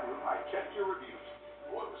do my roof, I checked your reviews.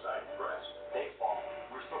 Boy, was I impressed. Thanks, Paul.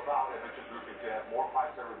 We're so proud at Victor's Roofing to have more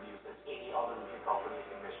five-star reviews than any other roofing company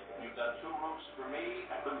in Michigan. You've done 2 roofs for me.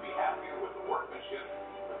 I couldn't be happier with the workmanship,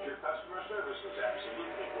 but your customer service was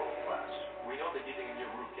absolutely world class. We know that getting a new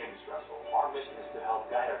roof can be stressful. Our mission is to help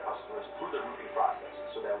guide our customers through the roofing process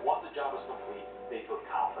so that once the job is complete, they feel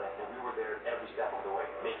confident that we were there every step of the way,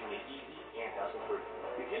 making it easy and hassle-free.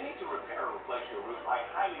 If you need to repair or replace your roof, I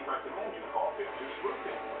highly recommend you call Victor's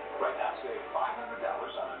Roofing. Right now, save $500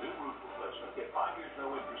 on a new roof replacement, get 5 years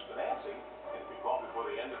no-interest financing, and if you call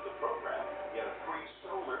before the end of the program, get a free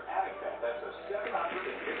solar attic fan. That's a $750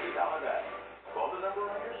 value. Call the number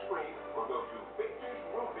on your screen or go to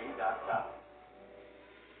victorsroofing.com.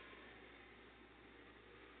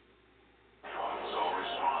 So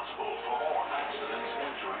responsible for more accidents,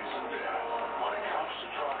 injuries, and death. When it comes to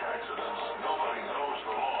truck accidents, nobody knows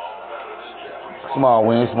the law better than Jeffrey. Small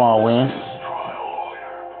win, small win.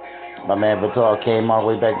 My man Vital came all the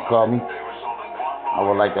way back to call me. I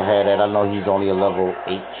would like to have that. I know he's only a level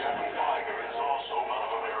 8.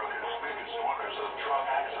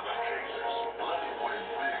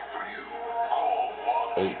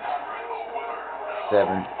 8,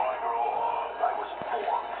 7,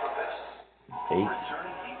 8.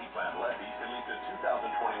 Returning Easy Plan levies can lead to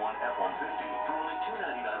 2021 F-150 for only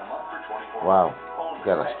 $299 a month for 24 Wow.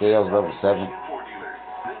 Got a scales level 7.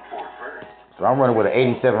 So I'm running with an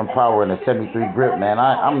 87 power and a 73 grip, man.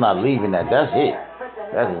 I'm not leaving that. That's it.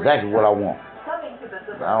 That's exactly what I want.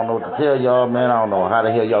 I don't know what to tell y'all, man. I don't know how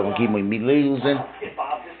the hell y'all gonna keep me losing.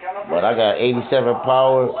 But I got 87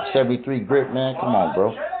 power, 73 grip, man. Come on,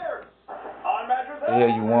 bro. What the hell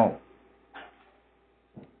you want?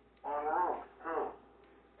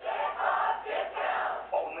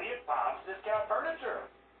 Only at Bob's Discount Furniture.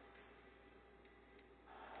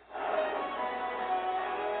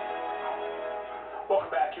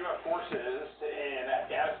 Welcome back. U.S. forces in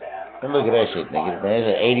Afghanistan. And look at that shit, nigga. Man, it's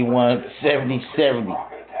an 81, 70, 70.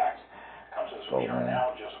 Rocket attacks comes as we are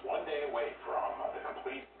now just 1 day away from the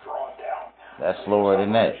complete drawdown. That's slower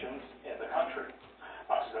than that. In the country.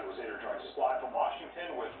 Fox was later joins us live from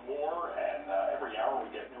Washington with more, and every hour we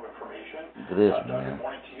get new information. Look at this, Doug, man. good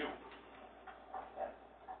morning to you.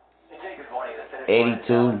 Hey, Jay, good morning. The finish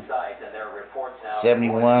 82, site, and there are reports now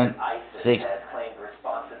 71, 60. has claimed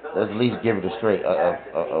responsibility. Let's at least give it a straight.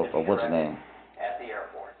 What's the name? At the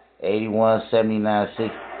airport. 81, 79,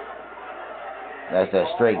 60. That's that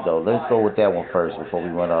straight, though. Let's go with that one first before we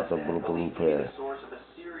run out the blue pair. The source of a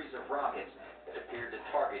series of rockets that appeared to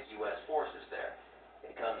target U.S. forces there.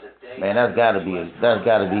 It comes a day Man, that's gotta be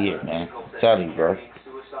it, man. I'm telling you, bro.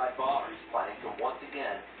 Suicide bombers planning to once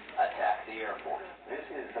again attack the airport. This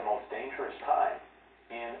is the most dangerous time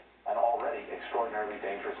in an already extraordinarily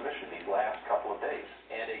dangerous mission these last couple of days.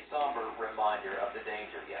 And a somber reminder of the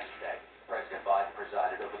danger yesterday. President Biden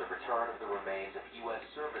presided over the return of the remains of U.S.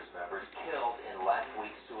 service members killed in last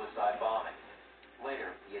week's suicide bombing.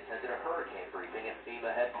 Later, he attended a hurricane briefing at FEMA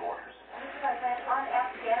headquarters. Mr. President, on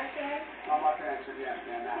Afghanistan? I'm not going to answer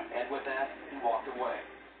Afghanistan now. And with that, he walked away.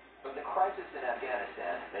 But the crisis in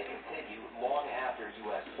Afghanistan may continue long after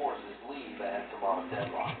U.S. forces leave ahead of tomorrow's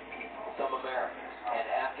deadline. Some Americans and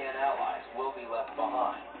Afghan allies will be left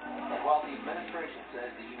behind. And while the administration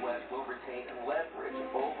says the U.S. will retain leverage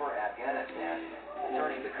over Afghanistan,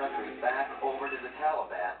 turning the country back over to the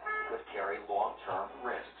Taliban could carry long-term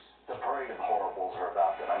risks. The parade of horribles are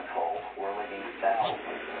about to unfold. We're leaving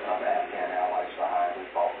thousands of Afghan allies behind who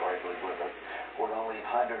fought bravely with us. We're going to leave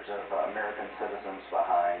hundreds of American citizens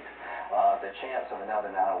behind. The chance of another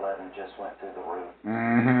 9/11 just went through the roof.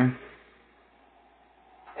 Mm-hmm.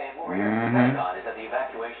 And what we're hearing from the Pentagon is that the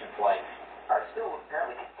evacuation flights are still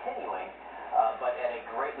apparently continuing, but at a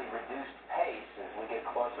greatly reduced pace as we get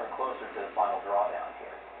closer and closer to the final drawdown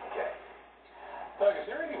here. Okay. Doug, is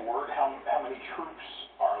there any word how many troops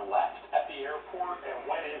are left at the airport, and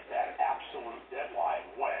when is that absolute deadline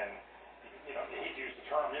when, you hate to use the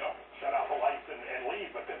term, shut out the lights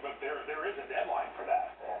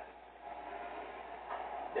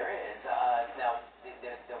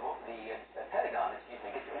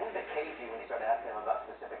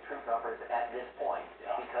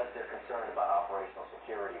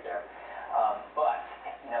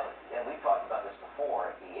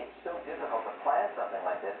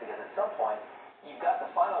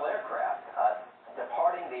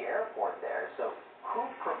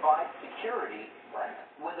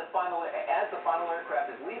the final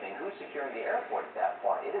aircraft is leaving, who's securing the airport at that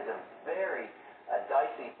point? It is a very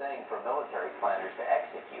dicey thing for military planners to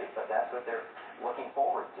execute, but that's what they're looking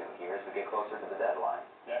forward to here as we get closer to the deadline.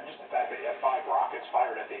 Yeah, and just the fact that you had 5 rockets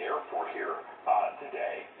fired at the airport here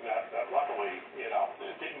today, that luckily, it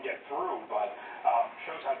didn't get through, but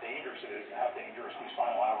shows how dangerous it is and how dangerous these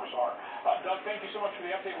final hours are. Doug, thank you so much for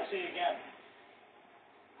the update. We'll see you again.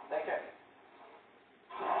 Thanks, Jay.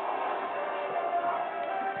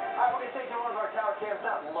 All right, we're going to take you to one of our tower cams,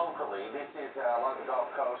 not locally. This is along the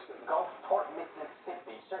Gulf Coast. Gulfport,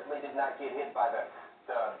 Mississippi certainly did not get hit by the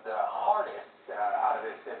hardest out of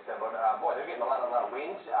this system, but boy, they're getting a lot of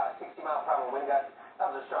wind, 60-mile-per-hour wind gusts.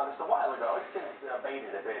 That was the strongest a while ago. It's since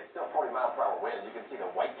abated a bit. Still 40-mile-per-hour winds. You can see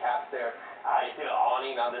the white caps there. You see the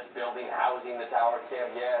awning on this building housing the tower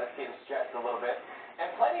cam. Yeah, it's getting stretched a little bit.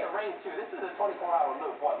 And plenty of rain, too. This is a 24-hour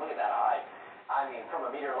loop. Boy, look at that high. I mean, from a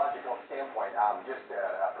meteorological standpoint, just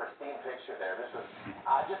a pristine picture there. This was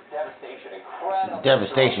just devastation. Incredible.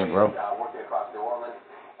 Devastation, bro. Working across New Orleans.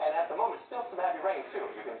 And at the moment, still some heavy rain, too.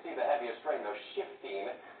 You can see the heaviest rain, though,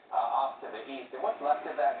 shifting off to the east. And what's left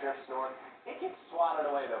of that drifts north. It gets swatted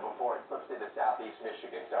away, though, before it slips into southeast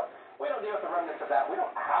Michigan. So we don't deal with the remnants of that. We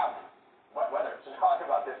don't have wet weather to talk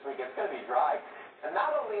about this week. It's going to be dry. And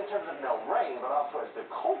not only in terms of no rain, but also as the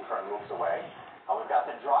cold front moves away, we've got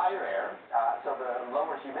the drier air, so the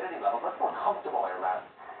lower humidity levels, much more comfortable air mass,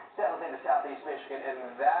 settles into southeast Michigan, and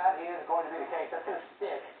that is going to be the case. That's going to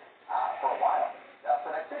stick for a while.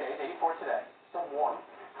 For the next 2 days, 84 today, still warm.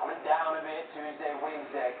 Coming down a bit Tuesday,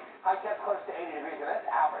 Wednesday. High temps close to 80 degrees, and that's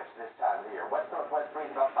average this time of the year. West-northwest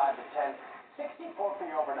breeze about 5 to 10. 64 for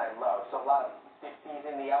your overnight low, so a lot of 50s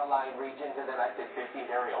in the outlying regions, and then I'd say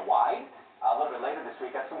 50s area-wide. A little bit later this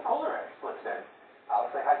week, got some cooler air slips in.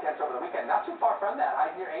 Looks like high temps over the weekend. Not too far from that.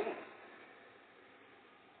 Highs near 80s.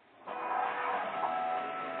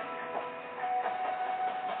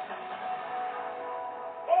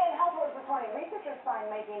 In Health Alerts this morning, researchers find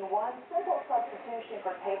making one simple substitution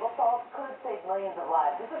for table salt could save millions of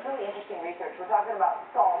lives. This is really interesting research. We're talking about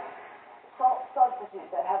salt substitutes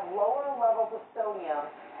that have lower levels of sodium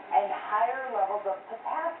and higher levels of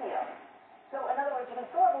potassium. So, in other words, you can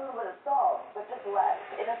still have a little bit of salt, but just less.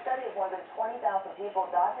 In a study of more than 20,000 people,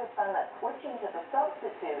 doctors found that switching to the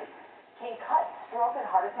substitute can cut stroke and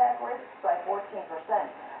heart attack risks by 14%.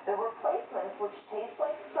 The replacements, which taste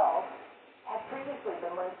like salt, had previously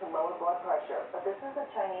been linked to lower blood pressure, but this is a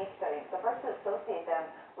Chinese study. It's the first to associate them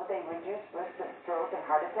with a reduced risk of stroke and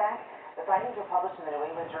heart attack. The findings were published in the New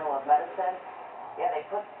England Journal of Medicine. Yeah, they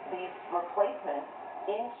put these replacements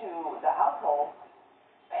into the household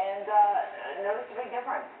and noticed a big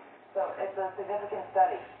difference. So it's a significant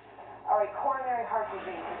study. All right, coronary heart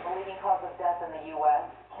disease is the leading cause of death in the U.S.,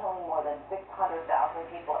 killing more than 600,000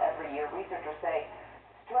 people every year. Researchers say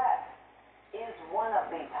stress is one of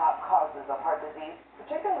the top causes of heart disease,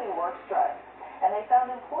 particularly work stress. And they found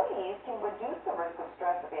employees can reduce the risk of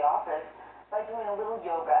stress at the office by doing a little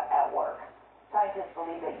yoga at work. Scientists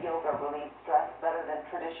believe that yoga relieves stress better than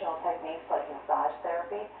traditional techniques like massage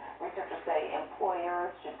therapy. Researchers say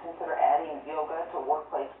employers should consider adding yoga to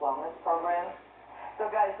workplace wellness programs. So,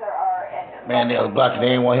 guys, there are... Man, they was blocking.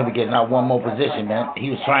 They didn't want him to get not one more position, man.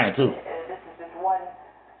 He was trying to. This is just one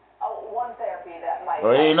therapy that might...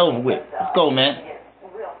 Well, it ain't over with. Let's go, man. Get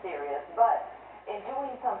real serious. But in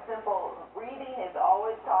doing some simple breathing is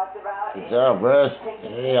always talked about. Good job, Russ.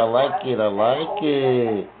 Hey, I like it. I like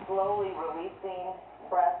it. Slowly releasing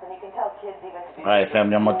breath, and you can tell kids even to do. All right,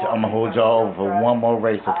 family. I'm gonna hold y'all over for one more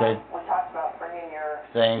race, okay? We talked about bringing your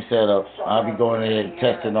same setup. I'll be going in and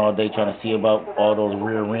testing all day, trying to see about all those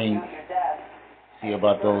rear wings. See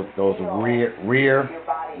about those rear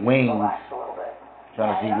wings.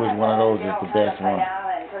 Trying to see which one of those is the best one.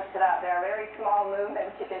 And twist it out. There are very small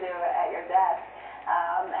movements you can do at your desk,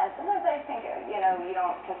 and sometimes I think you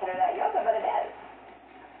don't consider that yoga, but it is.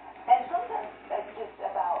 And sometimes it's just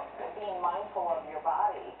about being mindful of your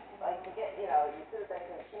body. Like you sit at that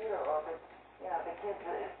computer, or if it's, the kids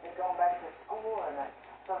are going back to school, and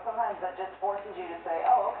so sometimes it just forces you to say,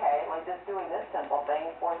 oh, okay, like just doing this simple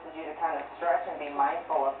thing forces you to kind of stretch and be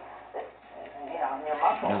mindful of, your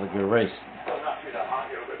muscles. That was a good race. Does not do that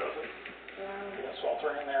hot yoga, does it? No. Get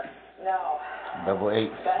sweltering in there? No. Double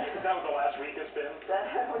eight. Is that what the last week has been?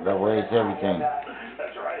 Double eight's everything.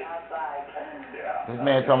 That's right. Outside. Yeah. This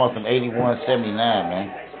man talking about some 81.79, man.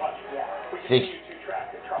 Thanks so much. Yeah. We continue to track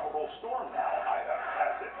the tropical storm now. Ida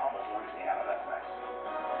has it. Almost Louisiana. That's next.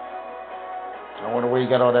 I wonder where you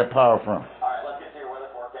got all that power from. All right, let's get to your weather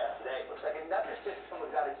forecast today. Looks like another system we've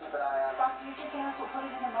got to keep an eye on. Fox Futurecast will put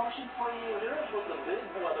it in motion for you. Here's what the big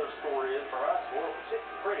weather story is for us. We're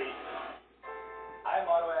sitting pretty. I'm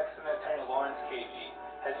auto accident attorney Lawrence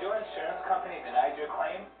your insurance company denied your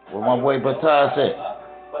claim? What my boy Batar said.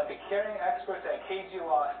 But the caring experts at KG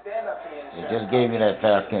Law stand up to the insurance They just gave me that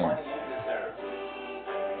Falcon. money you deserve.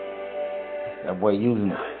 That boy using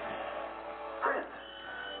it.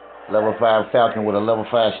 Level 5 Falcon with a level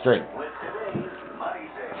 5 straight.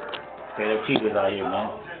 Straight up cheapers out here, man.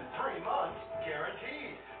 3 months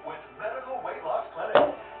guaranteed with Medical Weight Loss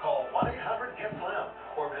Clinic. Call 1-800-GET-SLIM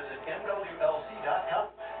or visit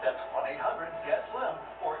MWLC.com. That's 1-800-GET-SLIM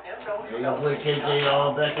or MWLC.com. Hey, your boy KJ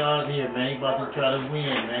all back out here, man. He about to try to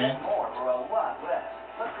win, man. More for a lot less.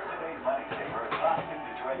 Look for today's money saver at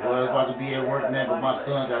BostonDetroit.com. Well, it's about to be at work, man, but my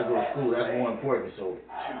son got to go to school. That's more important, so.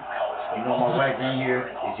 You know my wife ain't here.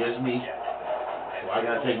 It's just me. So I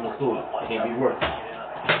got to take him to school. I can't be working.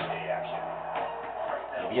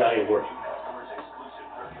 I'll be out here working.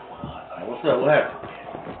 Now, what's up? What happened?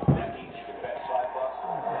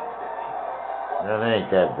 That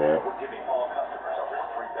ain't that bad. We're giving all customers a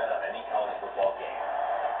risk-free bet on any college football game.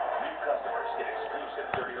 New customers get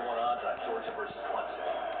exclusive 30-1 odds on Georgia versus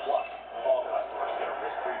Clemson. Plus, all customers get a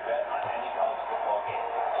risk-free bet on any college football game.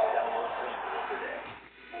 Download FanDuel today.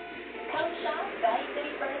 Come shop Value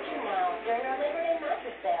City Furniture now during our Labor Day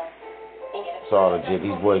mattress sale. And get a It's all legit.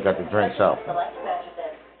 These boys got the drinks out. select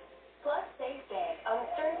mattresses. Plus, save big on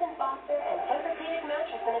Stearns & Foster and Tempur-Pedic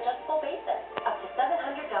mattress and adjustable bases, up to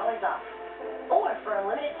 $700 off. Or for a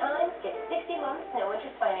limited time, get 60 months no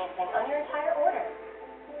interest financing on your entire order.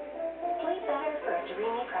 Sleep better for a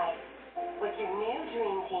dreamy price with your new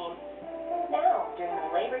Dream Team. Now, during the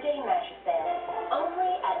Labor Day mattress sale,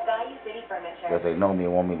 only at Value City Furniture. Because they know me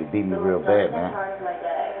and want me to beat me real bad, man. Part of my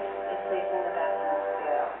day is sleeping in the bathroom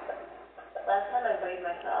scale. Last time I weighed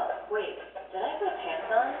myself. Wait, did I put pants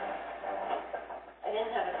on? I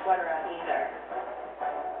didn't have a sweater on either.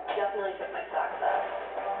 Definitely took my socks off.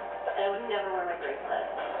 And I would never wear my bracelet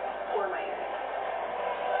or my earrings.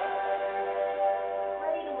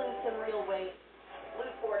 Ready to lose some real weight?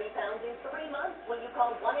 Lose 40 pounds in 3 months when you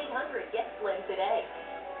call 1-800-GET-SLIM today.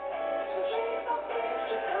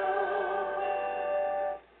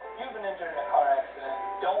 You've been injured in a car accident.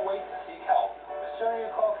 Don't wait to seek help. The sooner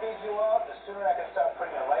you call KG Law, the sooner I can start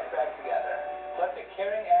putting your life back together. Let the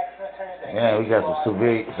caring accident attorneys at Yeah, we got some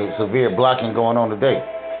severe blocking going on today.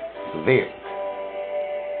 Severe.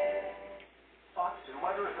 Fox 2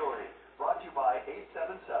 Weather Authority, brought to you by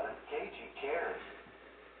 877 KG Cares.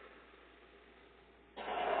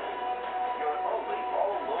 Your only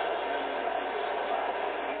all-local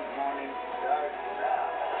Good morning starts now.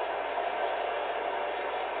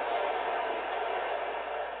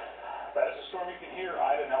 That is a storm you can hear.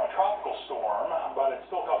 Ida now a tropical storm, but it's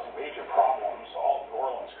still causing major problems. All of New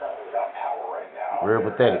Orleans currently without power right now. Real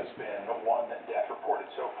pathetic. There's been one death reported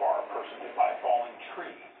so far. A person hit by a falling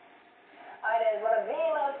tree. Ida is one of the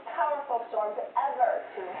most powerful storms ever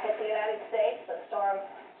to hit the United States. The storm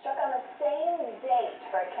struck on the same date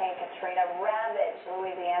Hurricane Katrina ravaged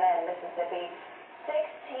Louisiana and Mississippi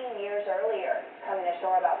 16 years earlier, coming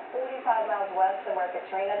ashore about 45 miles west of where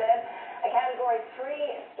Katrina did. A Category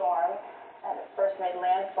 3 storm that first made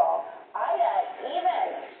landfall. Ida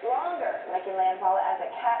even stronger, making landfall as a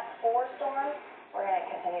Cat 4 storm. We're going to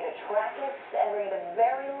continue to track it and bring you the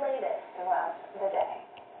very latest throughout the day.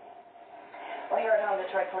 Well, here at home,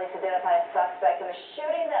 Detroit police identify a suspect in a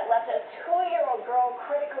shooting that left a 2-year-old girl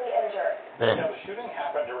critically injured. Yeah, the shooting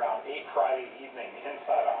happened around 8 Friday evening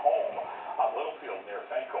inside a home on Littlefield near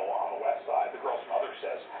Fenkell on the west side. The girl's mother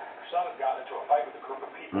says her son had gotten into a fight with a group of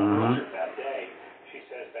people earlier that day. She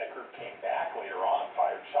says that group came back later on and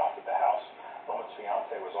fired shots at the house. The woman's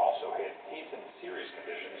fiance was also hit. He's in serious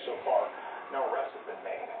condition. So far, no arrests have been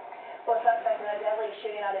made. Well, a suspect in a deadly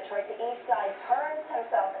shooting on Detroit's east side turns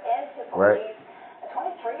himself into police. A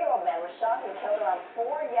 23-year-old man was shot and killed around 4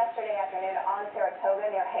 yesterday afternoon on Saratoga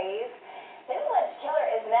near Hayes. His alleged killer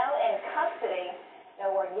is now in custody. No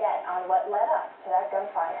word yet on what led up to that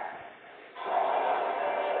gunfire.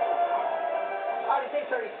 Alright, day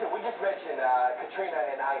 32. We just mentioned Katrina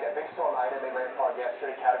and Ida. Big storm Ida made landfall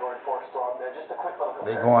yesterday, Category 4 storm. Just a quick little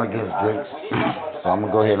comparison. They going against drinks. So I'm going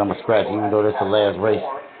to go ahead and I'm going to scratch, even though this is the last race.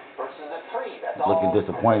 It's looking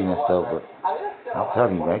disappointing and stuff, but I'm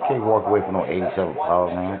telling you, man, I can't walk away from no 87 power,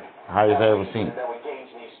 man. Highest I ever seen. That we gauge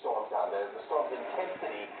these storms on. The storm's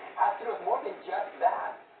intensity has to do with more than just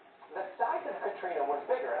that. The size of Katrina was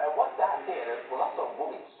bigger, and what that did is was also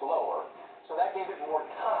moving slower, so that gave it more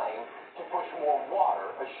time to push more water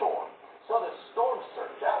ashore. So the storm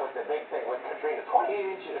surge, that was the big thing with Katrina.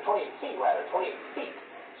 28 feet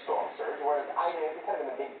storm surge, whereas Ida is kind of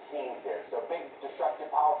in the mid-teens there. So big, destructive,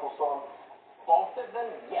 powerful storm. Both of them,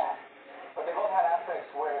 yes. But they both had aspects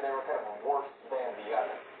where they were kind of worse than the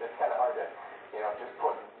other. It's kind of hard to, just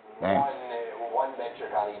put one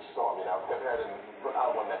metric on each storm, you know, compared to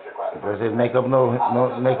one metric rather. Because they make up no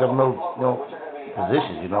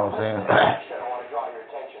positions, you know what I'm saying? I want to draw your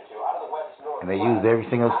attention to out of the west north. And they used every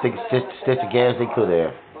single stitch of gas they could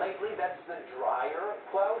have. Lately, that's the drier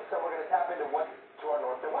cloud, so we're going to tap into what's to our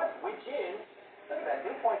north and west, which is, look at that,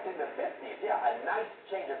 dew point's in the 50s. Yeah, a nice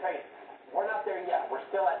change of pace. We're not there yet. We're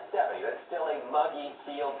still at 70. That's still a muggy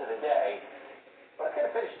feel to the day. But it's going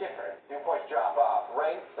to finish different. Dew points drop off.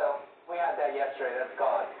 Rain, so we had that yesterday. That's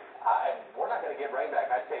gone. We're not going to get rain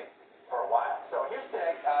back, I'd say, for a while. So here's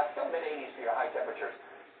today. Still mid-80s for your high temperatures.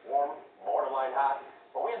 Warm, borderline hot.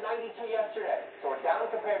 But we had 92 yesterday. So we're down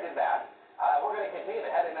compared to that. We're going to continue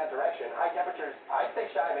to head in that direction. High temperatures, I'd say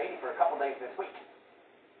shy of 80 for a couple days this week.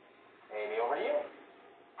 Amy, over to you.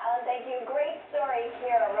 Alan, thank you. Great story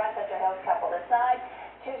here. A Rochester Hills couple decide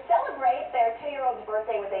to celebrate their 2-year-old's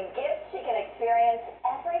birthday with a gift she can experience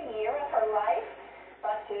every year of her life.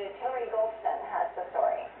 Fox 2's Hillary Goldston has the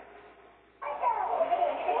story.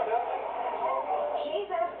 She's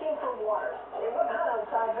asking for water. It was hot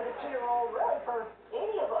outside for the 2-year-old, really for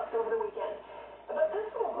any of us over the weekend. But this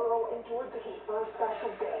little girl endured the heat for a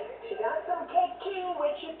special day. She got some cake too,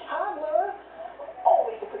 which a toddler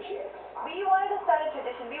always appreciates. We wanted to start a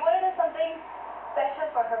tradition. We wanted to do something special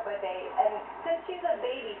for her birthday. And since she's a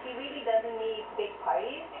baby, she really doesn't need big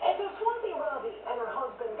parties. And so Swazi Ravi and her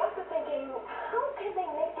husband got to thinking, how can they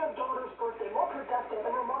make their daughter's birthday more productive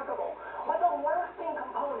and remarkable with a lasting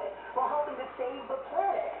component while helping to save the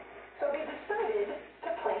planet? So they decided to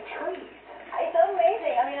plant trees. It's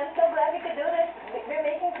amazing. I mean, I'm so glad we could do this. We're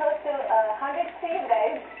making close to 100 trees,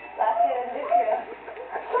 guys, last year and this year.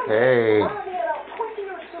 Hey. Ravi and about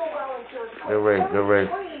 20 or so volunteers Good race.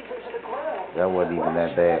 trees into the ground. That wasn't even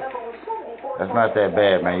that bad. That's not that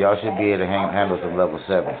bad, man. Y'all should be able to handle some level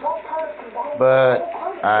 7. But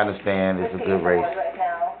I understand it's a good race. Right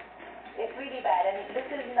now. It's really bad, and this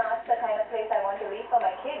is not the kind of place I want to leave for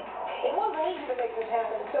my kids. It wasn't easy to make this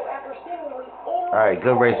happen, so after seemingly Alright,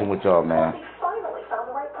 good racing with y'all, man. he finally found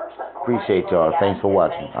the right person. Appreciate y'all. Thanks for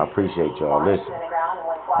watching. I appreciate y'all. Listen,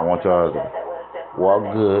 I want y'all to walk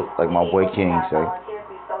good, like my boy King say.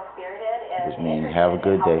 Which means have a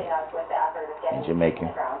good day in Jamaican.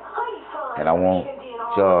 And I want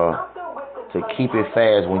y'all to keep it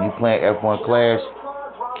fast. When you playing F1 Clash,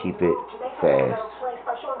 keep it fast.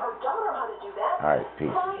 Alright, peace.